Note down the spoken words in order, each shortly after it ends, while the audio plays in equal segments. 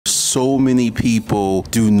so many people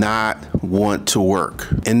do not want to work.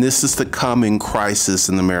 And this is the coming crisis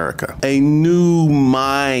in America. A new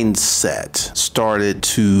mindset started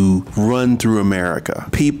to run through America.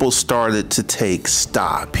 People started to take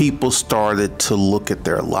stock. People started to look at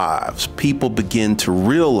their lives. People began to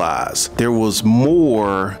realize there was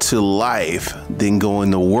more to life than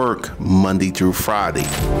going to work Monday through Friday.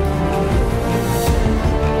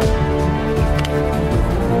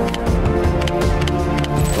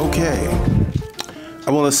 Okay,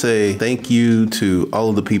 I want to say thank you to all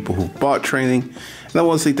of the people who bought training. And I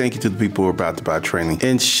want to say thank you to the people who are about to buy training.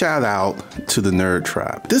 And shout out to the Nerd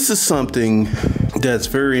Tribe. This is something that's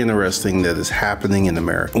very interesting that is happening in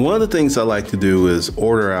America. One of the things I like to do is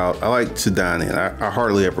order out. I like to dine in. I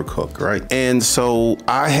hardly ever cook, right? And so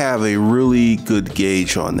I have a really good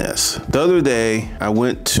gauge on this. The other day, I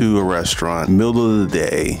went to a restaurant, middle of the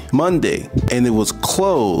day, Monday, and it was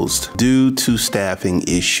closed due to staffing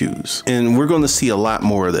issues. And we're going to see a lot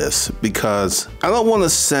more of this because I don't want to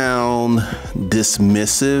sound dismissive.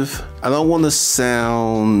 I don't want to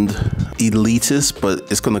sound elitist,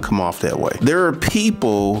 but it's going to come off that way. There are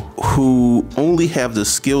people who only have the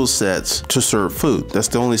skill sets to serve food. That's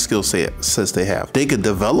the only skill sets they have. They could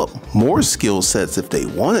develop more skill sets if they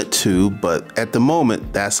wanted to, but at the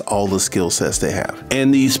moment, that's all the skill sets they have.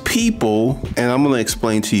 And these people, and I'm going to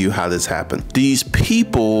explain to you how this happened. These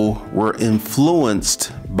people were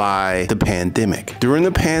influenced by the pandemic. During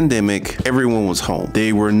the pandemic, everyone was home.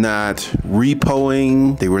 They were not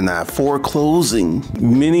repoing, they were not foreclosing.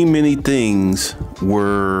 Many things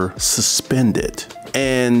were suspended.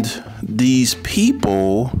 And these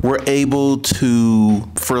people were able to,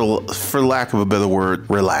 for lack of a better word,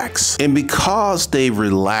 relax. And because they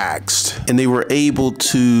relaxed and they were able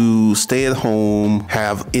to stay at home,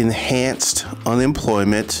 have enhanced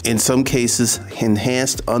unemployment, in some cases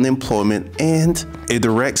enhanced unemployment and a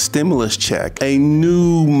direct stimulus check, a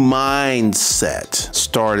new mindset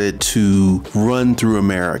started to run through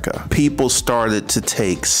America. People started to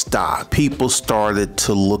take stock. People started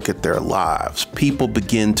to look at their lives. People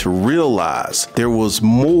began to realize there was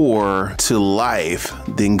more to life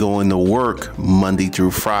than going to work Monday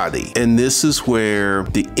through Friday. And this is where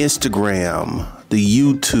the Instagram, the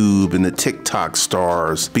YouTube and the TikTok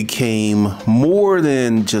stars became more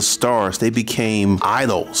than just stars. They became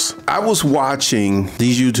idols. I was watching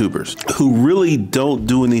these YouTubers who really don't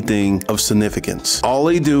do anything of significance. All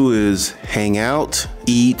they do is hang out,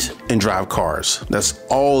 eat, and drive cars. That's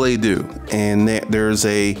all they do. And there's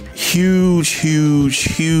a huge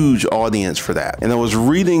audience for that. And I was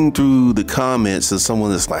reading through the comments and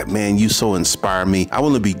someone that's like, man, you so inspire me. I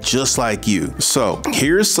want to be just like you. So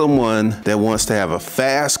here's someone that wants to have a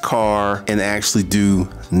fast car and actually do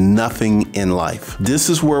nothing in life. This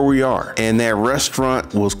is where we are. And that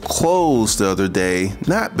restaurant was closed the other day,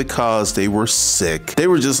 not because they were sick. They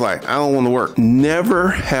were just like, I don't want to work. Never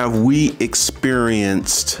have we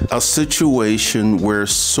experienced a situation where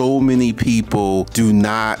so many people do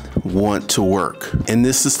not want to work. And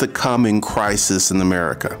this is the coming crisis in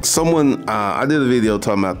America. I did a video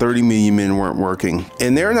talking about 30 million men weren't working,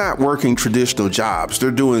 and they're not working traditional jobs.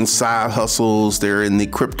 They're doing side hustles. They're in the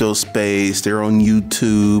crypto space. They're on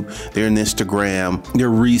YouTube. They're on Instagram. They're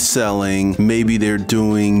reselling. Maybe they're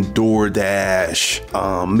doing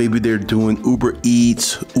DoorDash. Maybe they're doing Uber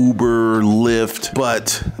Eats, Uber, Lyft,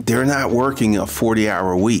 but they're not working a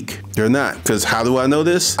 40-hour week. They're not. Because how do I know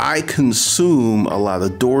this? I consume a lot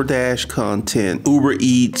of DoorDash content, Uber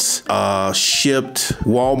Eats, Shipped,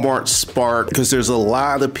 Walmart Spark, because there's a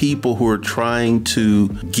lot of people who are trying to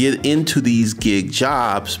get into these gig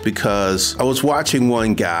jobs. Because I was watching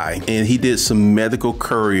one guy and he did some medical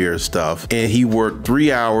courier stuff and he worked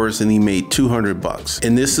 3 hours and he made $200.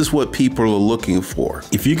 And this is what people are looking for.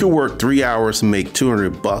 If you can work 3 hours and make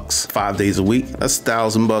 $200 5 days a week, that's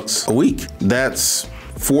 $1,000 a week. That's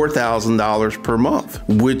 $4,000 per month,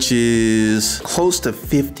 which is close to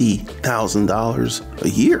 $50,000 a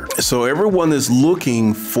year. So everyone is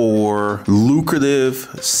looking for lucrative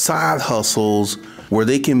side hustles where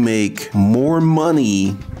they can make more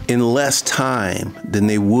money in less time than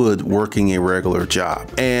they would working a regular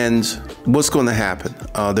job. And what's going to happen?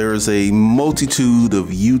 There's a multitude of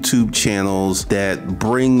YouTube channels that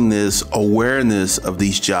bring this awareness of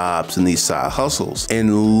these jobs and these side hustles.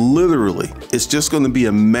 And literally, it's just going to be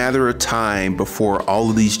a matter of time before all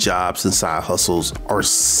of these jobs and side hustles are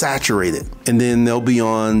saturated. And then they'll be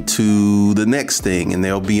on to the next thing, and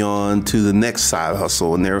they'll be on to the next side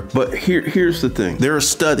hustle. But here's the thing. There are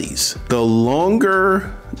studies. The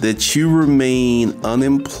longer that you remain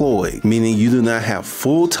unemployed, meaning you do not have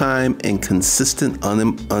full-time and consistent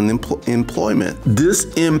employment, this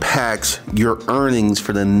impacts your earnings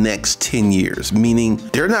for the next 10 years, meaning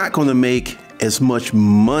they're not going to make as much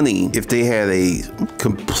money if they had a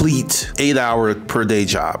complete 8-hour per day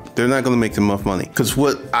job. They're not gonna make enough money. Because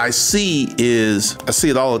what I see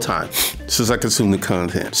it all the time since I consume the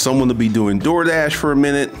content. Someone will be doing DoorDash for a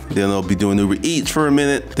minute, then they'll be doing Uber Eats for a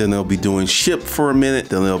minute, then they'll be doing Ship for a minute,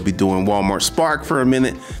 then they'll be doing Walmart Spark for a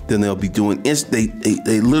minute, then they'll be doing,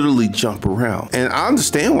 they literally jump around. And I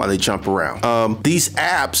understand why they jump around. These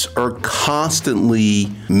apps are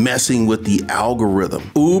constantly messing with the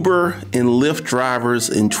algorithm. Uber and Lyft drivers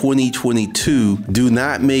in 2022 do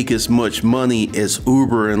not make as much money as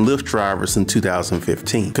Uber and Lyft drivers in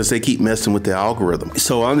 2015 because they keep messing with the algorithm.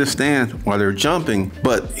 So I understand why they're jumping,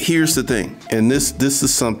 but here's the thing, and this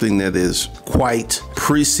is something that is quite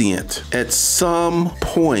prescient. At some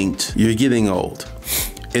point, you're getting old.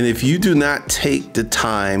 And if you do not take the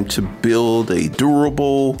time to build a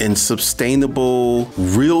durable and sustainable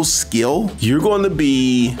real skill, you're going to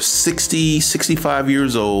be 60, 65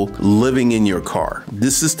 years old living in your car.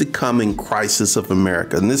 This is the coming crisis of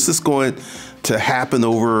America. And this is going to happen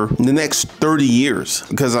over the next 30 years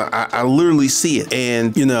because I literally see it.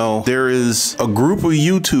 And, you know, there is a group of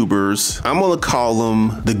YouTubers, I'm gonna call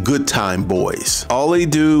them the good time boys. All they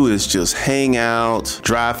do is just hang out,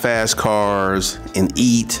 drive fast cars, and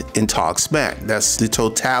eat and talk smack. That's the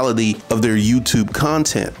totality of their YouTube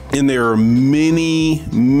content. And there are many,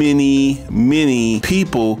 many, many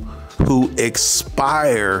people who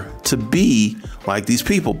aspire to be like these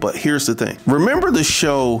people. But here's the thing. Remember the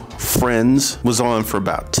show Friends was on for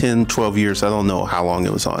about 10, 12 years. I don't know how long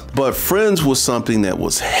it was on. But Friends was something that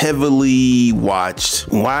was heavily watched,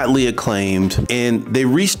 widely acclaimed, and they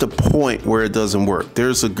reached a point where it doesn't work.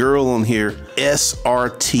 There's a girl on here,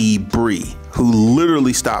 SRT Bree, who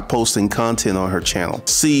literally stopped posting content on her channel.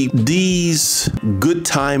 See, these good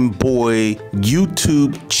time boy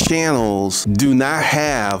YouTube channels do not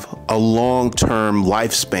have a long-term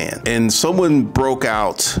lifespan. And someone broke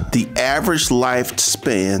out the average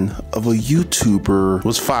lifespan of a YouTuber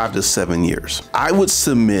was 5 to 7 years. I would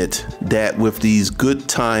submit that with these good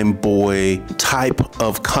time boy type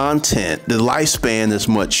of content, the lifespan is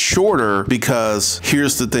much shorter because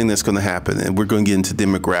here's the thing that's gonna happen, and we're gonna get into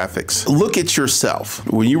demographics. Look at yourself.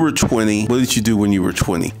 When you were 20, what did you do when you were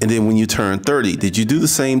 20? And then when you turned 30, did you do the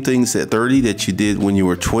same things at 30 that you did when you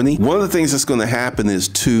were 20? One of the things that's going to happen is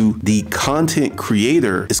the content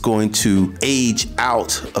creator is going to age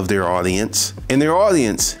out of their audience, and their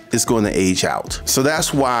audience is going to age out. So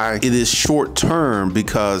that's why it is short term,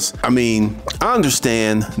 because I mean, I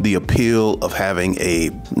understand the appeal of having a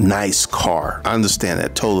nice car. I understand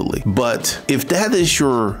that totally. But if that is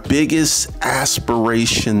your biggest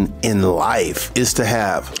aspiration in life, is to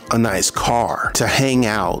have a nice car, to hang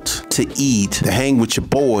out, to eat, to hang with your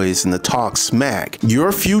boys and to talk smack,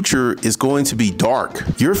 your future is going to be dark.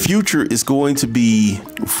 Your future is going to be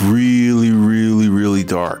really, really, really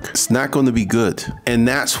dark. It's not going to be good. And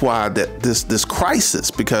that's why that this crisis,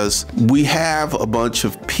 because we have a bunch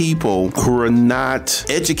of people who are not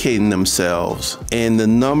educating themselves, and the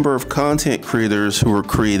number of content creators who are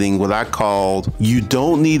creating what I called, you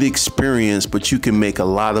don't need experience, but you can make a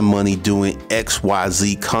lot of money doing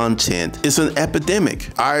XYZ content. It's an epidemic.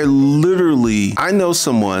 I know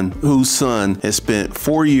someone whose son has spent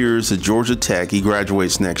 4 years at Georgia Tech. He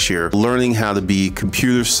graduates next year, learning how to be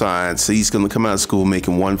computer science. He's going to come out of school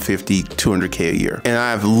making $150,000, $200K a year. And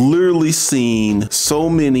I've literally seen so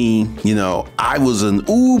many, you know, I was an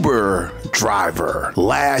Uber driver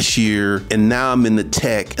last year and now I'm in the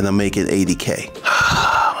tech and I'm making 80K.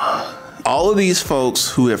 All of these folks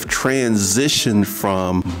who have transitioned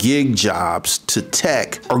from gig jobs to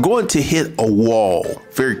tech are going to hit a wall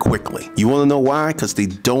very quickly. You want to know why? Because they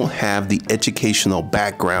don't have the educational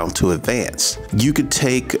background to advance. You could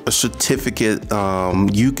take a certificate,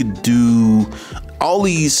 you could do all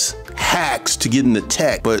these hacks to get into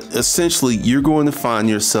tech, but essentially you're going to find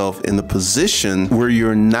yourself in a position where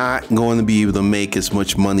you're not going to be able to make as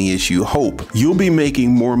much money as you hope. You'll be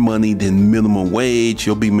making more money than minimum wage.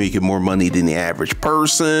 You'll be making more money than the average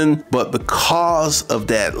person. But because of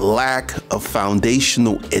that lack of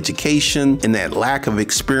foundational education and that lack of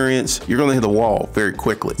experience, you're going to hit a wall very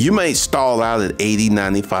quickly. You may stall out at 80,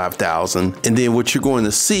 95,000. And then what you're going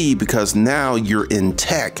to see, because now you're in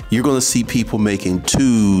tech, you're going to see people making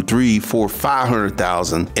 2, 3, 4,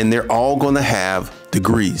 500,000, and they're all going to have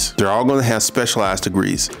degrees. They're all going to have specialized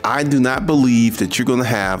degrees. I do not believe that you're going to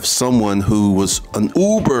have someone who was an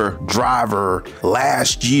Uber driver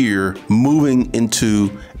last year moving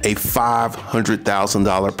into a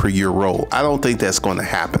 $500,000 per year role. I don't think that's going to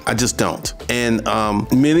happen. I just don't. And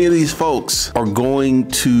many of these folks are going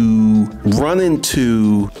to run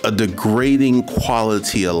into a degrading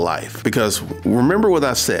quality of life, because remember what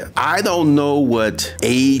I said, I don't know what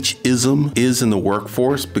ageism is in the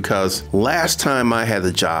workforce, because last time I had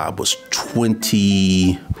a job was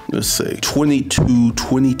 22,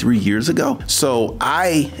 23 years ago. So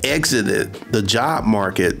I exited the job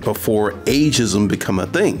market before ageism become a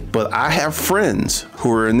thing. But I have friends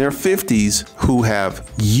who are in their 50s who have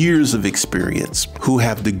years of experience, who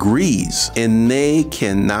have degrees, and they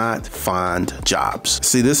cannot find jobs.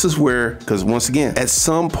 See, this is where, because once again, at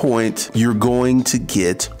some point, you're going to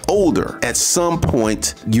get older. At some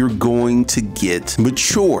point, you're going to get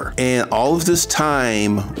mature. And all of this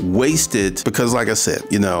time wasted, because like I said,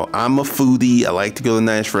 you know, I'm a foodie. I like to go to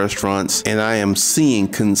nice restaurants, and I am seeing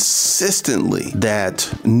consistently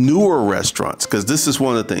that newer restaurants, because this is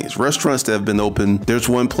one of the things, restaurants that have been open, there's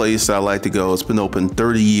one place I like to go, it's been open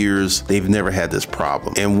 30 years. They've never had this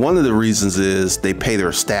problem. And one of the reasons is they pay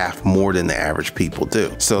their staff more than the average people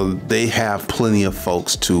do. So they have plenty of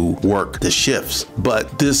folks to work the shifts.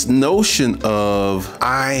 But this notion of,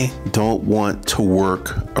 I don't want to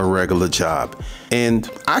work a regular job. And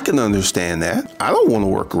I can understand that. I don't want to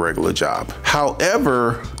work a regular job.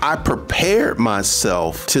 However, I prepared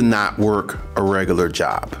myself to not work a regular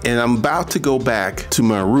job. And I'm about to go back to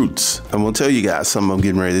my roots. I'm going to tell you guys something I'm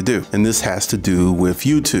getting ready to do. And this has to do with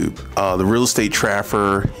YouTube. The Real Estate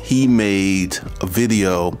Trapper, he made a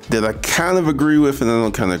video that I kind of agree with and I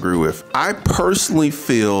don't kind of agree with. I personally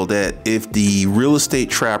feel that if the Real Estate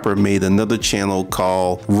Trapper made another channel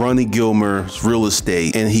called Ronnie Gilmer's Real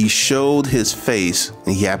Estate, and he showed his face,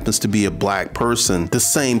 and he happens to be a black person, the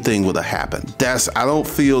same thing would have happened. I don't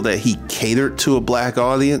feel that he catered to a black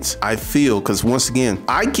audience. I feel, because once again,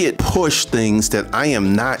 I get pushed things that I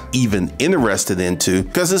am not even interested into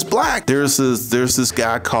because it's black. There's this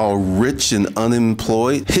guy called Rich and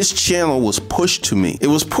Unemployed. His channel was pushed to me. It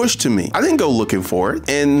was pushed to me. I didn't go looking for it.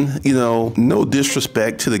 And, you know, no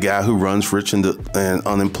disrespect to the guy who runs Rich and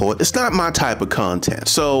Unemployed. It's not my type of content.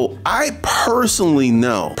 So I personally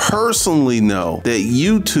know that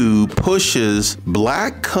YouTube pushes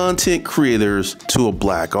black content creators to a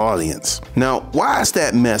black audience. Now, why is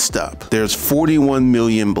that messed up? There's 41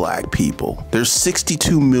 million black people. There's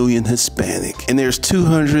 62 million Hispanic, and there's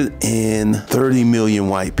 230 million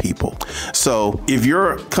white people. So if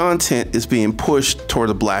your content is being pushed toward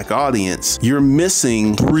a black audience, you're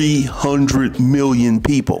missing 300 million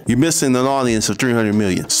people. You're missing an audience of 300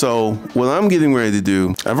 million. So what I'm getting ready to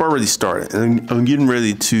do, I've already started, and I'm getting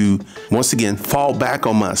ready to, once again, fall back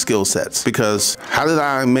on my skill sets. Because how did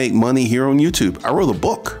I make money here on YouTube? I wrote a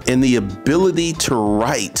book, and the ability to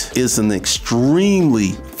write is an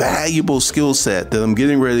extremely valuable skill set that I'm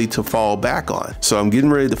getting ready to fall back on. So I'm getting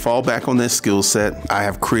ready to fall back on that skill set. I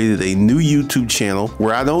have created a new YouTube channel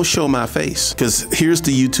where I don't show my face, because here's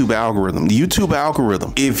the YouTube algorithm. The YouTube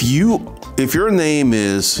algorithm, if your name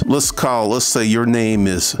is, let's say your name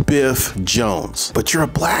is Biff Jones, but you're a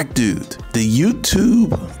black dude, the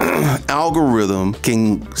YouTube algorithm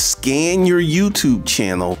can scan your YouTube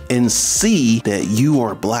channel and see that you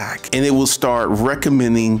are black, and it will start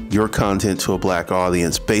recommending your content to a black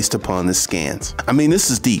audience based upon the scans. I mean, this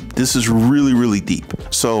is deep. This is really, really deep.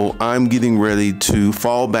 So I'm getting ready to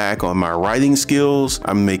fall back on my writing skills.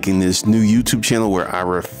 I'm making this new YouTube channel where I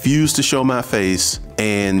refuse to show my face.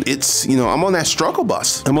 And it's, you know, I'm on that struggle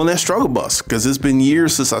bus. I'm on that struggle bus because it's been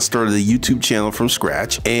years since I started a YouTube channel from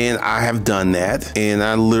scratch, and I have done that. And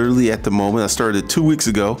I literally, at the moment, I started 2 weeks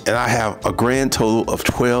ago, and I have a grand total of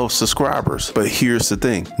 12 subscribers. But here's the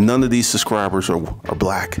thing, none of these subscribers are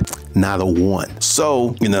black, not a one.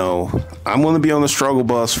 So, you know, I'm going to be on the struggle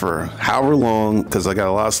bus for however long because I got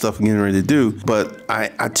a lot of stuff I'm getting ready to do. But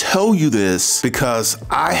I tell you this because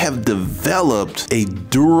I have developed a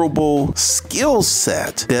durable skill set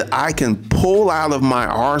that I can pull out of my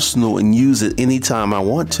arsenal and use it anytime I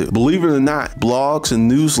want to. Believe it or not, blogs and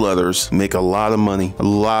newsletters make a lot of money,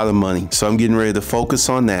 So I'm getting ready to focus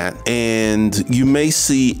on that. And you may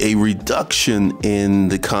see a reduction in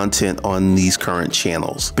the content on these current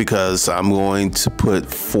channels because I'm going to put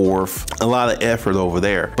forth a lot of effort over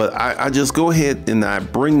there. But I just go ahead and I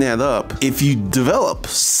bring that up. If you develop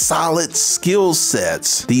solid skill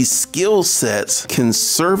sets, these skill sets can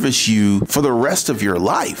service you for the rest of your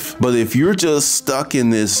life. But if you're just stuck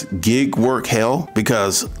in this gig work hell,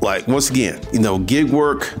 because like, once again, gig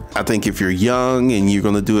work, I think if you're young and you're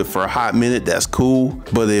going to do it for a hot minute, that's cool.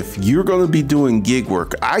 But if you're going to be doing gig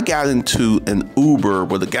work, I got into an Uber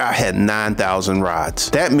where the guy had 9,000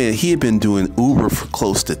 rides. That meant he had been doing Uber for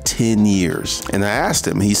close to 10 years. And I asked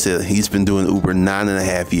him, he said he's been doing Uber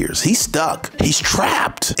 9.5 years. He's stuck. He's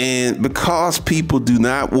trapped. And because people do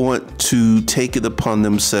not want to take it upon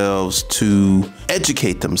themselves to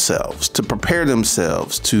educate themselves, to prepare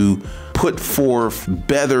themselves, to put forth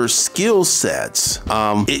better skill sets,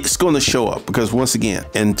 it's going to show up. Because once again,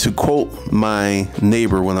 and to quote my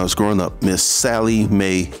neighbor when I was growing up, Miss Sally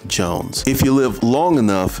Mae Jones, if you live long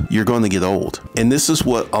enough, you're going to get old. And this is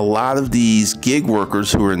what a lot of these gig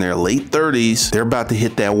workers who are in their late 30s, they're about to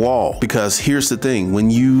hit that wall. Because here's the thing,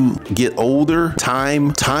 when you get older,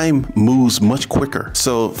 time moves much quicker.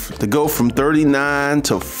 So to go from 39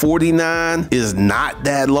 to 49 is not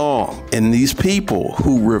that long. And these people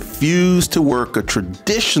who refuse to work a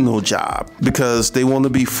traditional job because they want to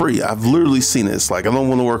be free. I've literally seen it. It's like, I don't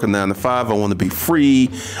want to work a 9 to 5. I want to be free.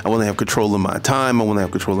 I want to have control of my time. I want to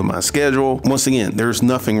have control of my schedule. Once again, there's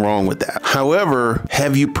nothing wrong with that. However,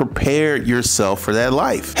 have you prepared yourself for that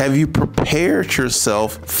life? Have you prepared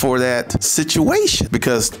yourself for that situation?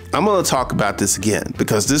 Because I'm going to talk about this again,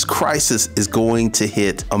 because this crisis is going to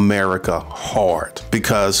hit America hard,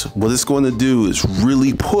 because what it's going to do is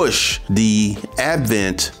really push the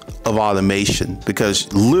advent of automation,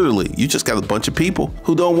 because literally you just got a bunch of people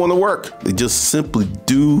who don't want to work. They just simply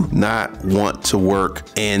do not want to work.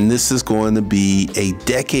 And this is going to be a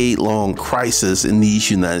decade-long crisis in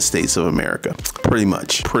these United States of America. Pretty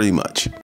much.